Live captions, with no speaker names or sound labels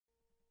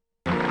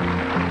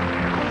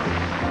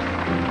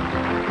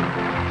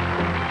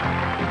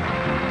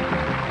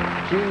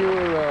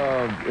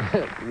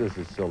Gene, this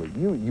is silly.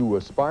 You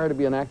aspire to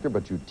be an actor,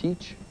 but you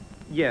teach?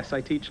 Yes,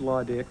 I teach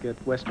law, Dick, at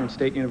Western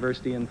State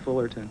University in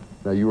Fullerton.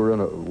 Now,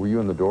 were you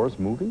in the Doors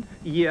movie?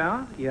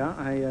 Yeah.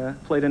 I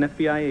played an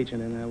FBI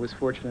agent, and I was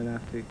fortunate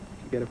enough to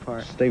get a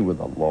part. Stay with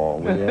the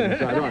law.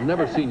 I've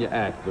never seen you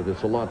act, but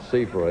it's a lot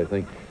safer, I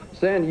think.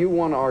 Stan, you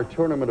won our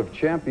Tournament of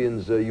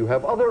Champions. You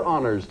have other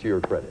honors to your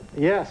credit.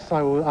 Yes,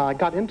 I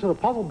got into the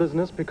puzzle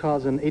business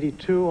because in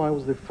 '82 I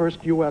was the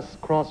first U.S.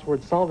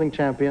 crossword solving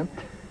champion.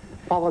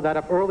 Followed that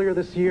up earlier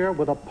this year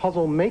with a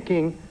puzzle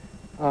making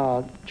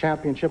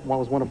championship. I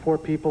was one of 4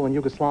 people in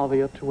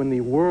Yugoslavia to win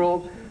the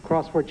World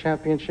Crossword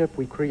Championship.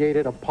 We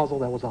created a puzzle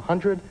that was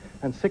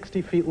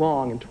 160 feet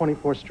long in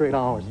 24 straight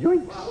hours.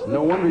 Yikes!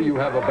 No wonder you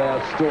have a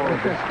bad store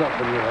of this stuff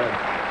in your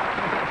head.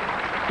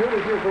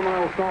 Judith, you're from my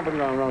old stomping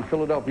ground around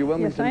Philadelphia,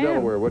 Wilmington, Yes, I am.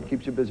 Delaware. What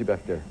keeps you busy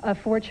back there?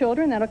 4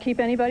 children. That'll keep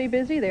anybody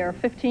busy. They are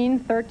 15,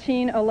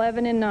 13,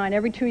 11, and 9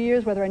 every 2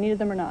 years, whether I needed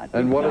them or not.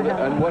 And what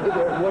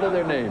are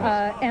their names?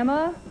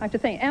 Emma, I have to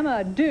think,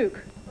 Emma, Duke,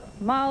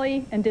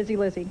 Molly, and Dizzy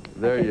Lizzie.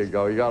 There you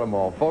go. You got them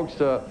all. Folks,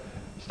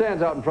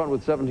 Stan's out in front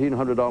with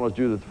 $1,700.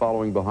 Judith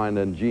following behind.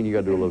 And Gene, you got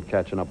to do a little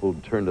catching up. We'll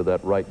turn to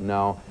that right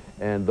now.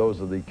 And those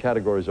are the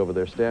categories over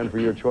there. Stan, for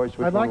your choice,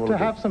 which I'd one like to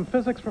have some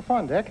physics for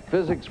fun, Dick.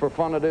 Physics for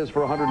fun it is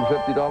for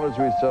 $150.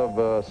 We have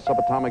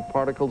subatomic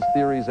particles,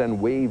 theories, and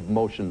wave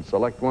motion.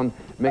 Select one.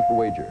 Make a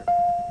wager.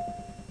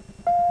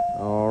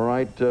 All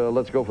right.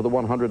 Let's go for the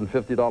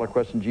 $150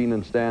 question. Gene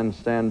and Stan,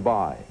 stand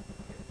by.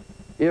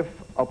 If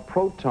a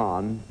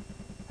proton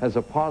has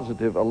a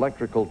positive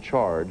electrical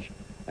charge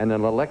and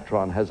an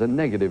electron has a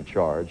negative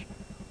charge,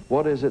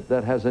 what is it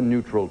that has a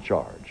neutral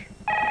charge?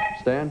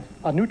 Stan?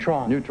 A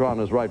neutron.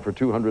 Neutron is right for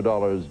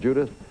 $200.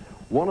 Judith?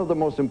 One of the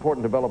most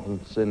important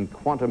developments in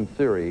quantum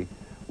theory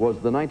was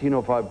the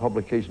 1905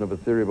 publication of a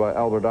theory by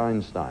Albert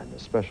Einstein, a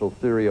special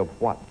theory of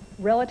what?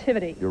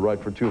 Relativity. You're right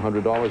for $200.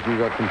 You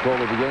got control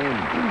of the game.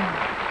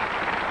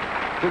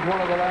 Which one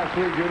of the last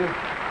 3, Judith?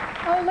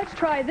 Oh, let's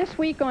try This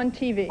Week on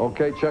TV.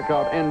 Okay, check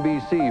out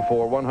NBC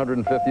for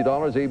 $150,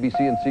 ABC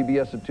and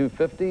CBS at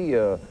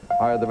 $250.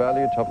 Higher the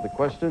value, tough the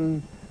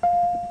question.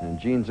 And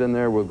Gene's in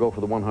there. We'll go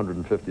for the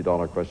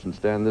 $150 question.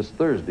 Stan, this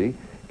Thursday,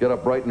 get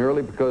up bright and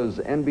early because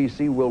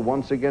NBC will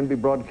once again be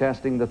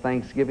broadcasting the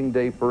Thanksgiving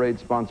Day Parade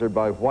sponsored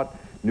by what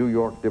New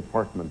York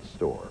department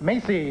store?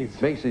 Macy's.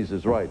 Macy's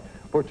is right.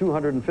 For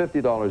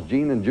 $250,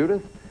 Gene and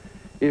Judith,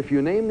 if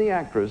you name the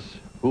actress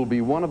who'll be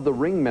one of the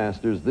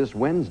ringmasters this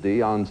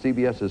Wednesday on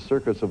CBS's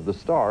Circus of the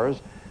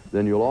Stars,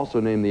 then you'll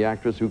also name the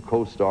actress who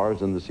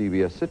co-stars in the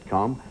CBS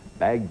sitcom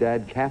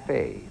Baghdad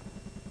Cafe.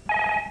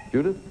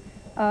 Judith?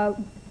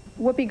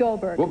 Whoopi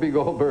Goldberg. Whoopi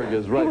Goldberg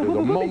is right. There's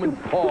a moment's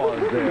pause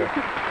there.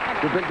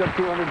 You picked up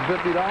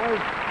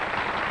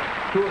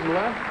 $250. 2 of them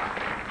left.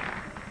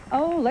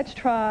 Oh, let's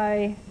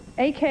try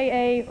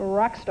AKA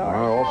Rock Stars.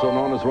 Also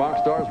known as rock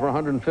stars for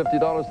 $150,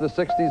 the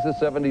 60s, the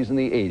 70s, and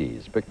the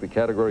 80s. Pick the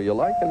category you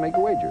like and make a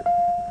wager.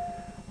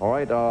 All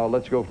right,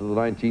 let's go for the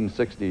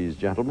 1960s,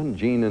 gentlemen.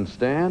 Gene and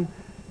Stan.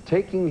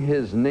 Taking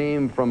his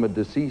name from a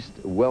deceased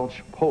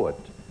Welsh poet,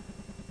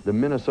 the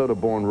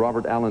Minnesota-born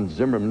Robert Allen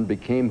Zimmerman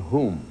became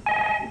whom?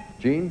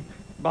 Gene?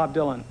 Bob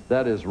Dylan.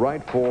 That is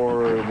right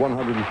for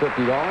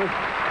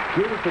 $150.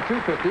 Judith for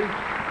 $250.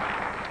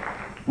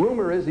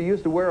 Rumor is he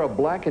used to wear a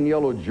black and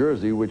yellow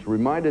jersey which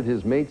reminded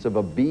his mates of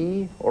a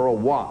bee or a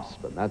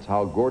wasp, and that's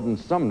how Gordon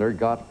Sumner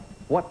got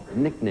what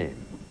nickname?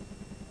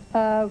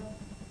 The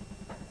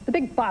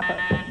Big Bopper.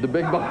 The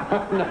Big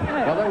Bopper.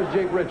 Now, that was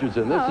Jake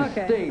Richardson. This is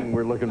okay. Sting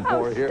we're looking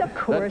for here. Of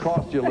course. That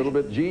cost you a little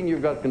bit. Gene,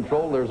 you've got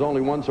control. There's only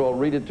one, so I'll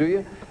read it to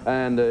you.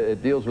 And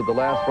it deals with the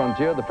last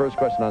frontier. The first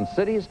question on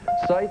cities,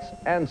 sights,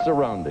 and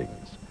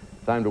surroundings.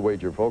 Time to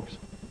wager, folks.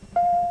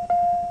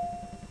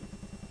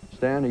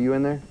 Stan, are you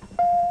in there?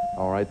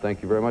 All right,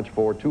 thank you very much.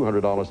 For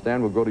 $200,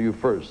 Stan, we'll go to you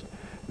first.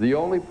 The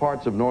only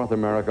parts of North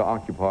America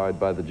occupied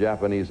by the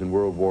Japanese in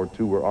World War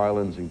II were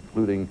islands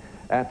including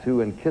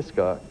Attu and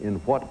Kiska in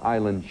what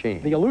island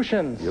chain? The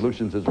Aleutians. The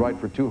Aleutians is right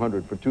for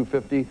 $200. For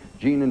 $250,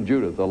 Gene and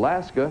Judith.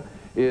 Alaska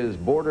is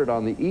bordered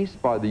on the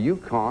east by the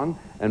Yukon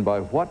and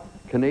by what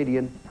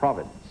Canadian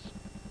province?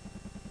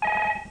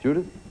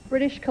 Judith?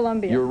 British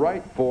Columbia. You're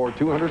right for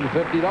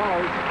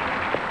 $250.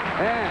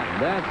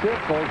 And that's it,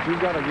 folks.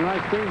 We've got a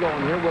nice thing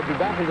going here. We'll be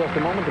back in just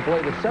a moment to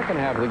play the second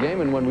half of the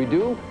game. And when we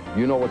do,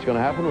 you know what's going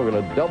to happen. We're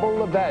going to double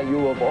the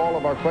value of all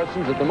of our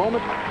questions. At the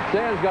moment,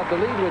 Stan's got the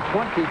lead with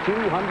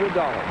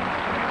 $2,200.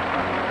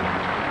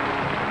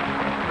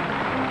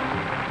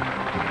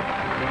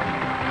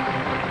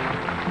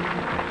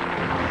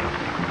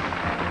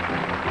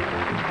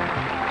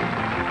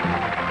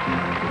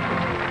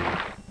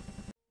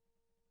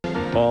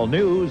 All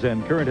news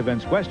and current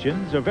events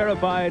questions are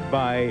verified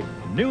by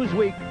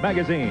Newsweek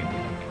magazine.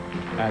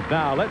 And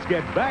now let's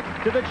get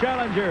back to the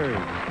challengers.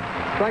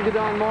 Thank you,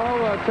 Don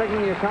Morrow.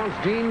 Checking the accounts.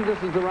 Gene,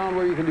 this is the round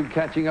where you can do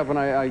catching up, and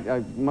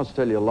I must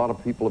tell you, a lot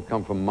of people have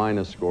come from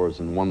minus scores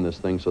and won this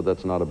thing, so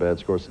that's not a bad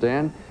score.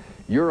 Stan,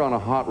 You're on a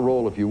hot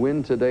roll. If you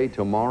win today,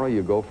 tomorrow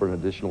you go for an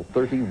additional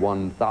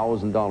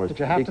 $31,000. Did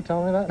you have to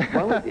tell me that?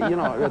 Well, you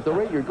know, at the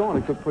rate you're going,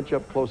 it could put you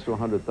up close to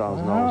 $100,000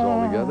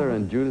 altogether.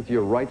 And Judith,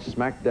 you're right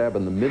smack dab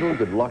in the middle.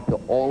 Good luck to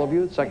all of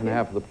you. Second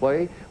half of the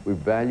play, we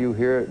value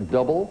here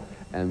double.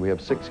 And we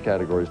have 6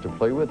 categories to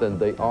play with, and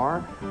they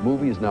are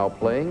movies now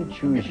playing,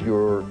 choose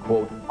your,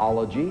 quote,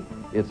 ology.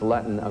 It's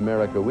Latin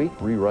America Week,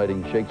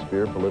 rewriting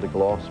Shakespeare,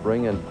 political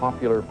offspring, and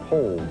popular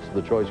polls.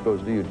 The choice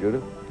goes to you,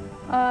 Judith.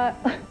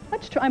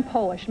 Let's try, I'm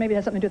Polish. Maybe it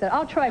has something to do with that.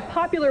 I'll try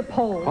popular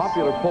polls.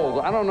 Popular polls.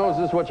 I don't know, is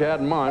this what you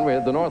had in mind? We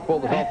had the North Pole,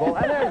 the South Pole,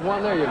 and there's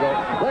one. There you go.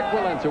 Lech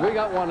Walesa, we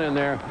got one in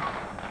there.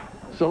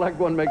 Select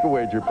one, make a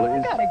wager, please.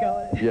 I gotta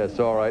go with it. Yes,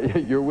 all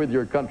right. You're with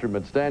your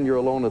countrymen. Stan, you're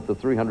alone at the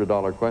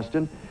 $300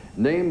 question.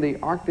 Name the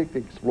Arctic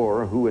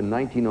explorer who in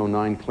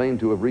 1909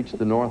 claimed to have reached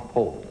the North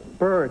Pole.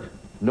 Bird.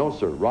 No,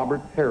 sir. Robert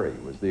Peary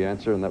was the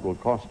answer, and that will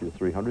cost you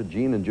 $300.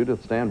 Gene and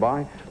Judith stand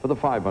by for the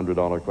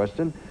 $500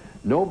 question.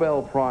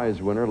 Nobel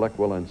Prize winner Lech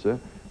Walesa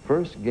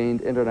first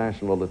gained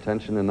international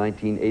attention in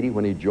 1980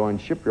 when he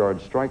joined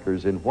shipyard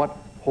strikers in what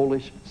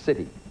Polish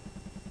city?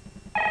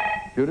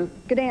 Judith?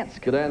 Gdansk.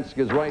 Gdansk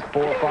is right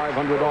for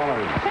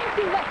 $500. Thank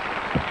you, Lech.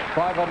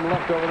 5 of them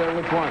left over there.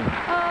 Which one?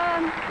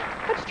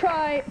 Let's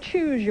try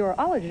choose your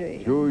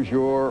ology. Choose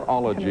your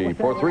ology.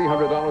 For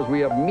 $300, we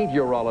have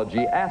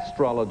meteorology,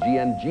 astrology,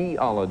 and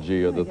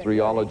geology are the 3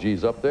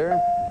 ologies up there.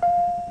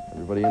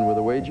 Everybody in with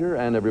a wager,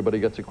 and everybody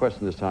gets a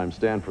question this time.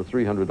 Stan, for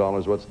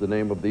 $300, what's the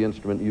name of the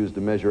instrument used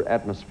to measure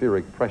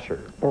atmospheric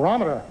pressure?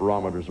 Barometer.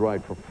 Barometer's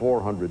right. For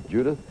 $400,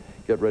 Judith,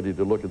 get ready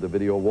to look at the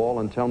video wall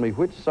and tell me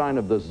which sign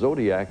of the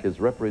zodiac is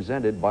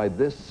represented by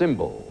this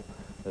symbol.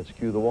 Let's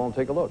cue the wall and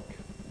take a look.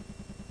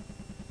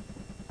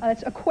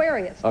 It's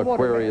Aquarius. The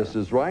water Aquarius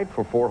bear. is right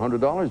for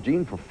 $400.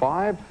 Gene, for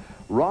 $5.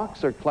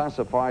 Rocks are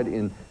classified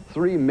in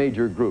 3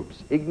 major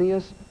groups: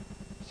 igneous,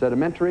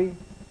 sedimentary,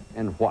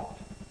 and what?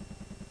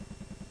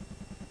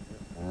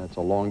 That's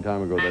a long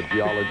time ago, that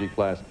geology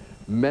class.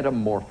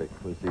 Metamorphic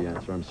was the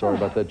answer. I'm sorry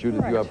about that,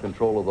 Judith. You have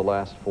control of the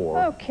last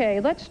 4. Okay,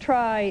 let's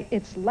try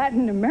it's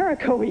Latin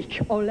America Week.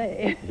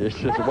 Ole.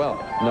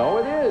 Well, no,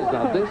 it is.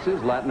 Now, this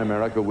is Latin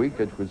America Week.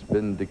 It has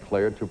been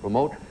declared to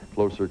promote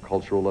closer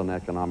cultural and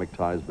economic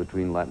ties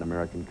between Latin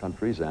American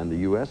countries and the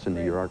U.S., and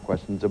here are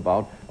questions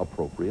about,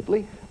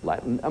 appropriately,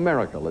 Latin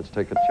America. Let's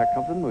take a check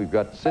of them. We've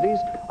got cities,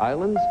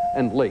 islands,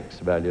 and lakes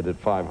valued at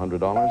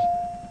 $500.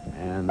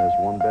 And there's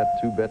 1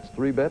 bet, 2 bets,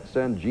 3 bets,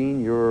 and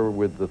Gene, you're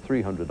with the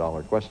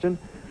 $300 question.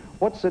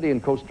 What city in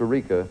Costa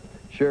Rica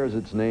shares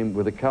its name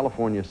with a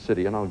California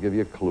city? And I'll give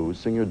you a clue.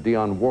 Singer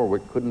Dionne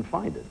Warwick couldn't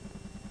find it.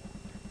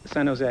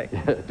 San Jose.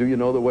 Do you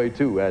know the way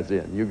to, as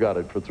in? You got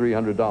it for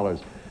 $300.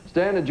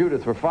 Stan and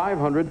Judith, for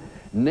 $500,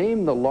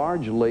 name the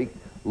large lake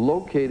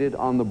located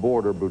on the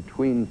border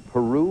between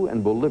Peru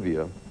and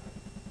Bolivia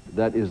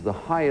that is the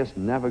highest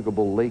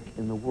navigable lake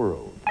in the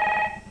world.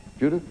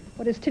 Judith?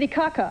 What is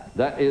Titicaca?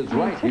 That is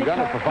right. You got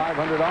it for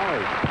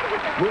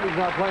 $500. Movies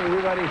not playing,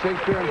 rewriting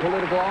Shakespeare and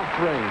political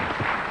offspring.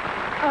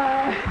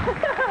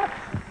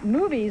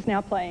 Movies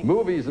now playing.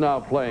 Movies now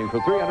playing. For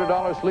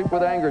 $300, Sleep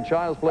with Anger,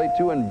 Child's Play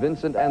 2, and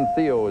Vincent and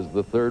Theo is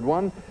the 3rd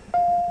one.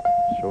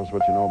 Show us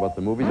what you know about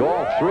the movies.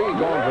 All 3 going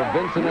for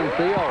Vincent and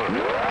Theo.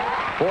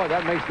 Boy,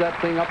 that makes that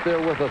thing up there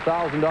with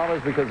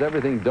 $1,000 because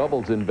everything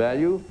doubles in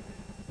value.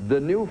 The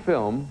new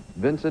film,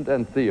 Vincent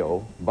and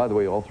Theo, by the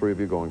way, all 3 of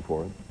you going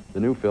for it. The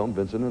new film,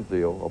 Vincent and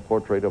Theo, a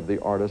portrait of the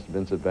artist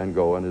Vincent van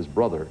Gogh and his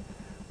brother,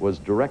 was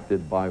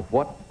directed by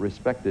what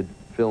respected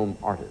film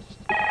artist?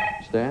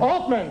 Stan?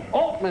 Altman.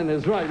 Altman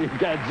is right. He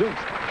got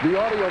Zooks. The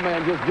audio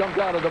man just jumped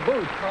out of the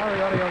booth.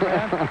 Sorry, audio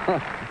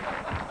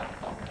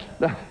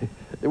man.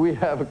 We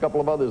have a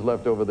couple of others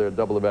left over there,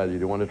 double the value. Do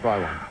you want to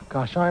try one?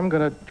 Gosh, I'm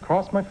going to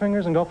cross my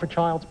fingers and go for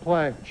Child's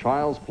Play.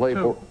 Child's Play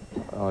 2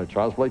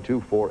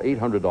 for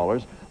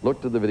 $800.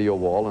 Look to the video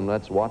wall and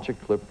let's watch a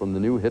clip from the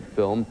new hit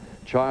film,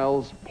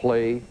 Child's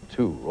Play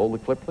 2. Roll the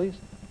clip, please.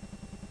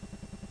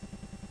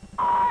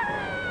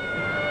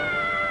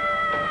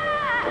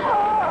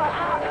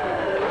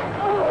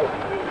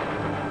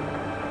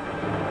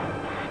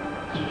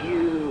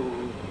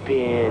 You've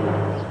been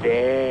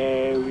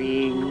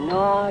very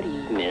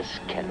naughty, Miss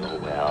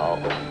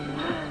Kettlewell.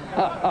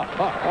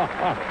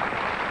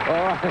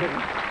 All right.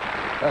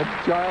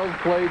 That's Child's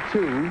Play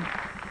 2.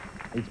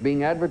 It's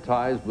being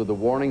advertised with the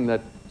warning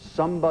that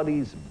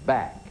somebody's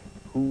back.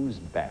 Who's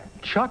back?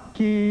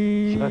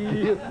 Chucky.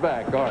 Chucky is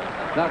back. All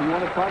right. Now, do you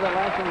want to try that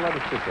last one? Let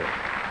us sit there.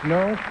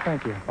 No,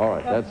 thank you. All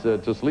right. That's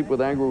To Sleep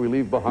with Anger we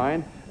leave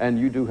behind. And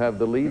you do have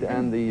the lead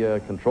and the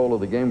control of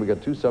the game. We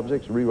got 2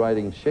 subjects,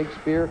 rewriting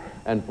Shakespeare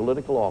and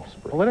political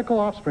offspring. Political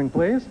offspring,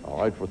 please. All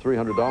right. For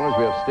 $300,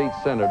 we have state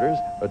senators,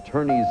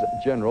 attorneys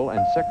general,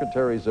 and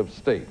secretaries of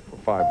state for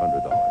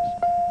 $500.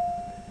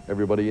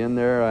 Everybody in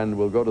there, and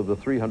we'll go to the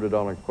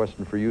 $300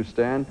 question for you,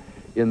 Stan.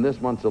 In this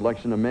month's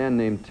election, a man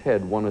named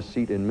Ted won a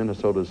seat in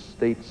Minnesota's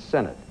state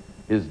senate.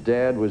 His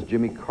dad was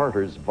Jimmy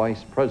Carter's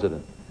vice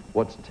president.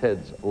 What's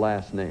Ted's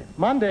last name?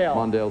 Mondale.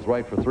 Mondale's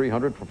right for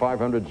 $300. For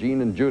 $500,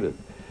 Gene and Judith.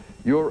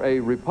 You're a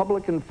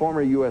Republican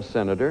former U.S.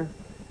 senator,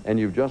 and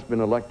you've just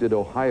been elected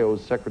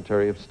Ohio's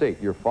Secretary of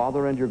State. Your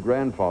father and your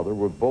grandfather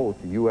were both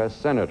U.S.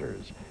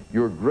 senators.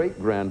 Your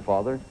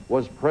great-grandfather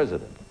was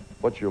president.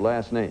 What's your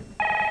last name?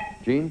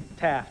 Gene?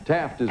 Taft.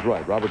 Taft is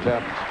right. Robert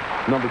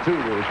Taft, number 2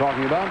 we were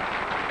talking about.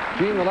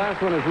 Gene, the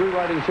last one is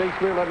rewriting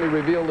Shakespeare. Let me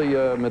reveal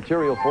the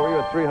material for you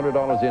at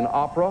 $300 in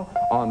opera,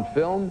 on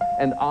film,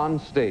 and on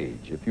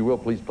stage. If you will,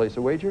 please place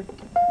a wager.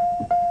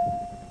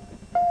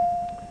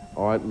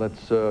 All right,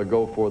 let's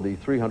go for the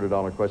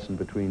 $300 question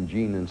between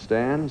Gene and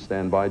Stan.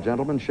 Stand by,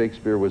 gentlemen.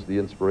 Shakespeare was the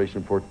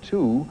inspiration for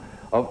 2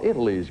 of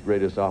Italy's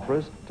greatest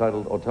operas,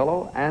 titled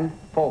Othello and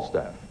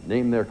Falstaff.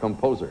 Name their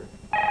composer.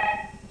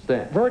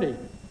 Stan. Verdi.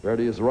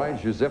 Verdi is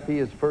right. Giuseppe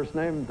is first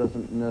name.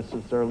 Doesn't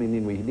necessarily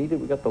mean we need it.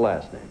 We got the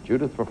last name.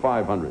 Judith for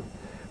 500.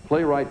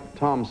 Playwright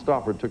Tom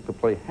Stoppard took the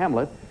play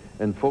Hamlet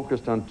and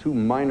focused on 2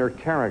 minor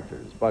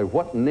characters. By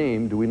what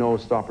name do we know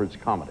Stoppard's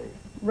comedy?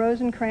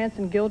 Rosencrantz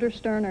and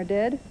Guildenstern are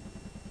dead.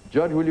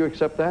 Judge, will you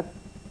accept that?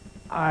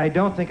 I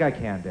don't think I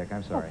can, Dick.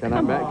 I'm sorry. Can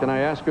I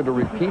ask her to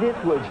repeat it?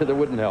 That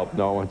wouldn't help.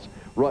 No, it's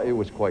right. It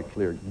was quite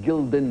clear.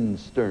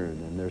 Guildenstern,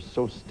 and they're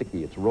so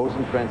sticky. It's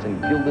Rosencrantz and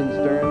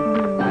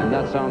Guildenstern, and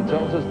that sound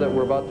tells us that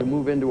we're about to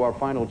move into our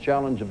final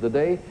challenge of the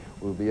day.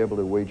 We'll be able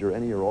to wager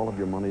any or all of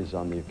your monies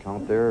on the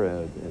account there,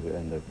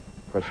 and the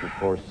question, of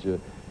course,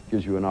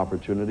 gives you an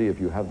opportunity, if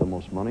you have the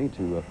most money,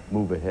 to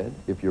move ahead.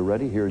 If you're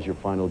ready, here's your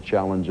final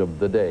challenge of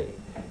the day.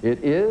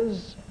 It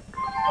is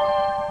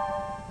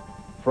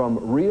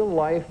from real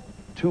life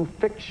to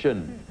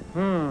fiction.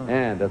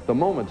 And at the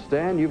moment,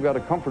 Stan, you've got a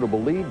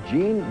comfortable lead.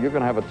 Gene, you're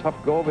going to have a tough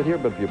go of it here,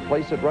 but if you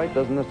place it right,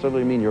 doesn't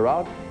necessarily mean you're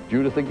out.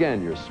 Judith,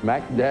 again, you're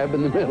smack dab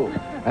in the middle.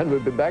 And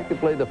we'll be back to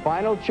play the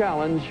final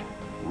challenge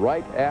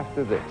right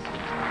after this.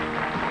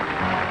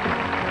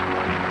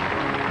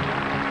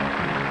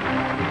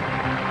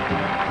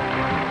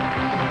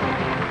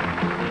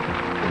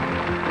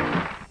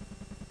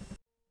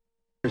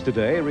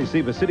 Today,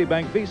 receive a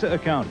Citibank Visa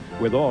account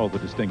with all the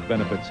distinct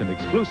benefits and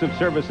exclusive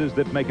services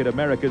that make it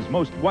America's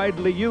most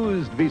widely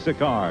used Visa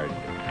card.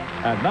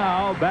 And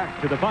now,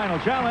 back to the final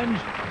challenge,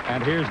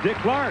 and here's Dick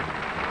Clark.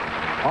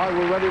 All right,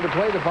 we're ready to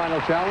play the final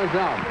challenge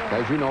now.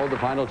 As you know, the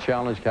final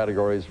challenge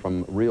category is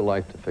from real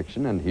life to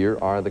fiction, and here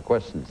are the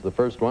questions. The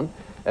first one,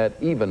 at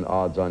even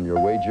odds on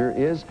your wager,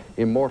 is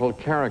immortal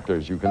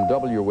characters. You can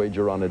double your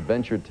wager on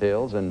adventure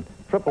tales and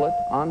triple it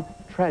on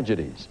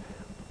tragedies.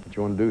 What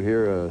you want to do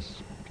here,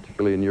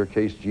 particularly in your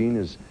case, Gene,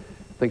 is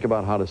think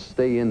about how to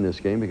stay in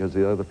this game, because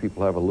the other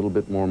people have a little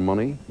bit more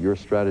money. Your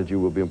strategy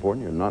will be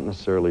important. You're not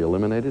necessarily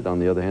eliminated. On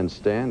the other hand,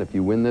 Stan, if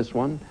you win this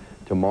one,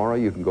 tomorrow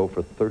you can go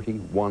for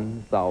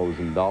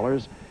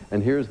 $31,000.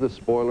 And here's the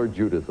spoiler,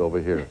 Judith, over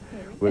here,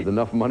 with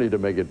enough money to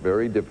make it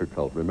very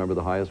difficult. Remember,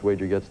 the highest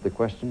wager gets the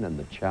question, and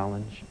the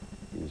challenge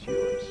is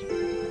yours.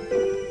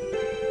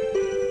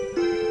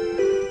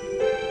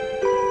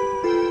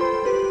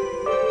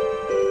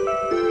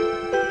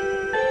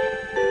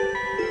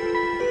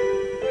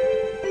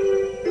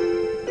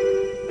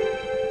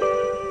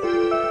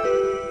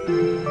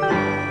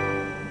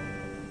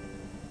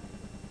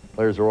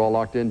 Players are all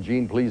locked in.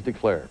 Gene, please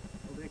declare.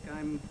 Well, Dick,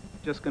 I'm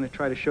just going to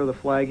try to show the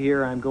flag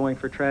here. I'm going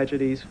for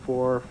tragedies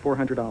for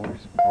 $400.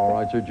 All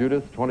right, sir.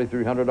 Judith,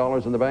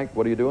 $2,300 in the bank.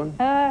 What are you doing?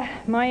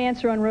 My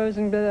answer on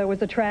Rosen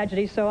was a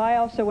tragedy, so I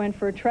also went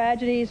for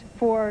tragedies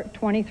for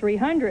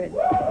 $2,300. All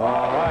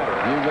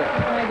right. You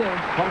I did.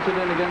 punch it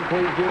in again,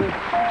 please, Judith.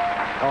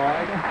 All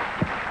right.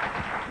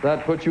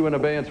 That puts you in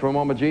abeyance for a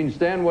moment. Gene,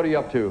 Stan, what are you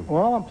up to?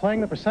 Well, I'm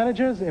playing the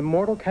percentages,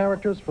 immortal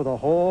characters for the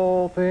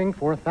whole thing,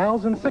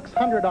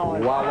 $4,600. Wow, wow,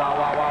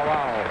 wow, wow,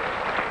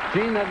 wow.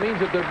 Gene, that means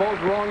if they're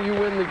both wrong, you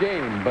win the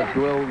game. But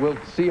we'll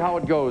see how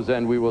it goes,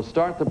 and we will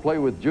start to play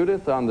with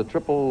Judith on the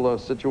triple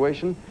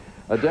situation.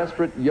 A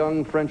desperate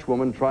young French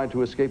woman tried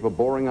to escape a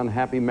boring,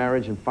 unhappy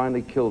marriage and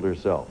finally killed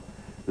herself.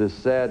 This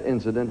sad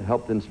incident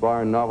helped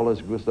inspire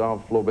novelist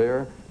Gustave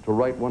Flaubert to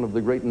write one of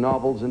the great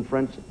novels in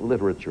French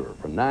literature.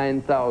 For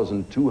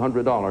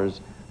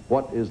 $9,200,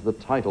 what is the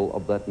title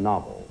of that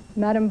novel?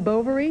 Madame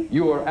Bovary?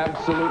 You are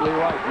absolutely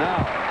right.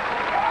 Now,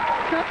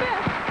 Not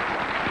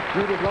bad.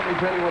 Judith, let me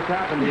tell you what's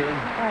happened here.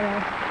 I know.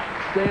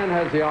 Stan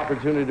has the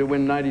opportunity to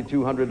win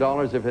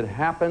 $9,200. If it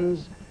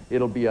happens,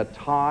 it'll be a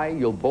tie.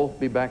 You'll both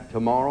be back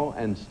tomorrow,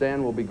 and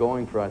Stan will be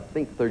going for, I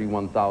think,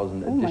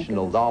 $31,000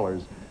 additional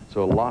dollars.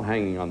 So a lot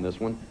hanging on this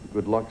one.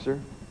 Good luck, sir.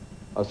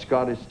 A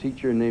Scottish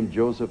teacher named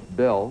Joseph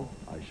Bell,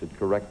 I should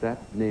correct that,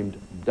 named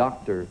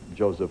Dr.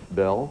 Joseph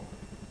Bell,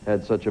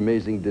 had such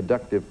amazing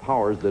deductive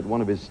powers that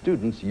one of his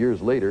students,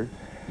 years later,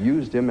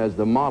 used him as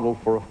the model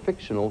for a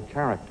fictional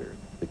character.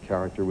 The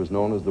character was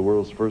known as the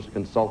world's first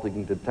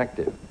consulting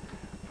detective.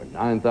 For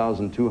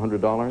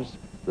 $9,200,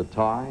 the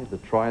tie, the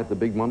try at the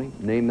big money,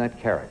 name that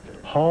character.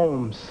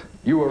 Holmes.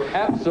 You were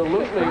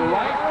absolutely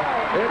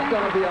right. It's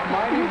going to be a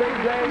mighty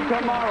big day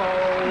tomorrow.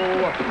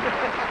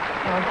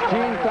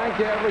 Gene, thank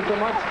you ever so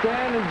much.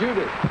 Stan and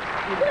Judith.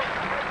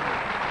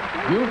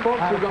 You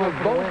folks are going to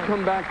both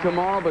come back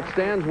tomorrow, but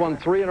Stan's won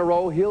 3 in a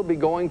row. He'll be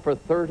going for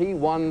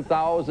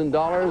 $31,000, and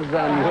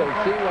we'll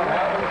see what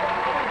happens.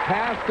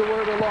 pass the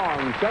word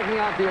along. Checking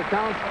out the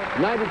accounts,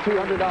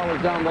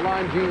 $9,200 down the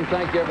line. Gene,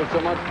 thank you ever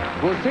so much.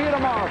 We'll see you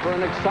tomorrow for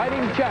an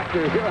exciting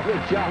chapter here on the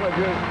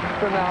Challengers.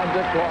 For now,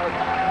 Dick Clark.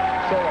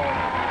 So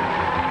long.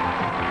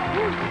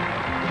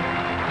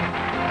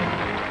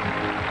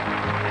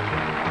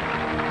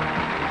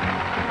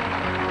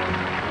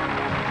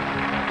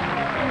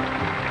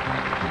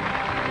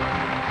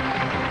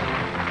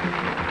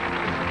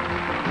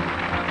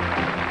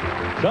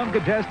 Some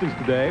contestants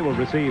today will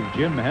receive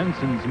Jim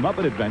Henson's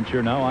Muppet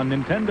Adventure now on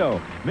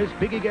Nintendo. Miss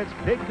Piggy gets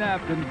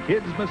pig-napped and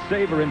kids must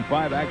savor in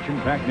 5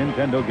 action-packed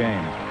Nintendo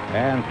games.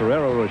 And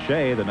Ferrero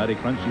Rocher, the nutty,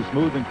 crunchy,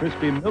 smooth, and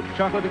crispy milk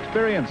chocolate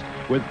experience.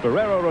 With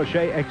Ferrero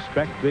Rocher,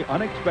 expect the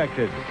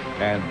unexpected.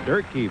 And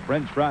Durkee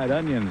French fried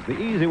onions, the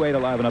easy way to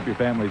liven up your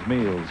family's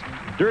meals.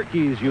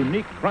 Durkee's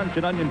unique crunch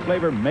and onion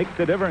flavor make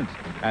the difference.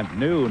 And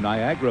new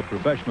Niagara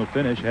Professional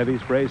Finish Heavy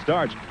Spray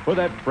Starch for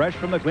that fresh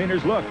from the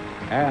cleaner's look.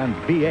 And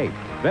V8.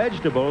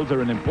 Vegetables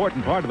are an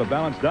important part of a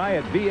balanced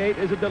diet. V8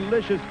 is a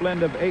delicious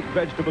blend of 8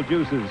 vegetable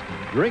juices.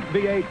 Drink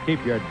V8,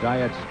 keep your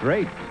diet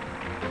straight.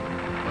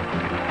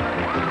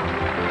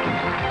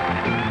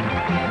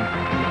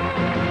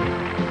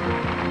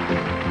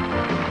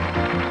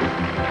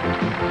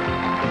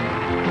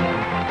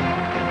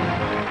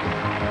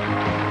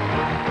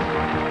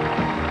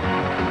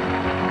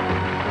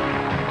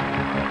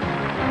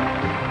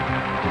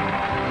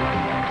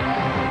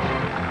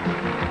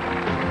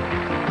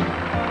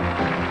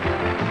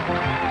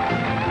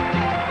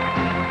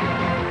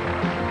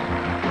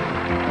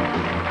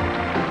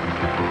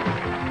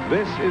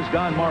 This is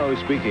Don Morrow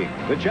speaking.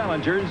 The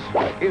Challengers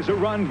is a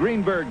Ron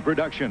Greenberg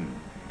production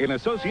in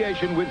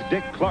association with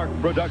Dick Clark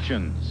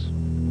Productions.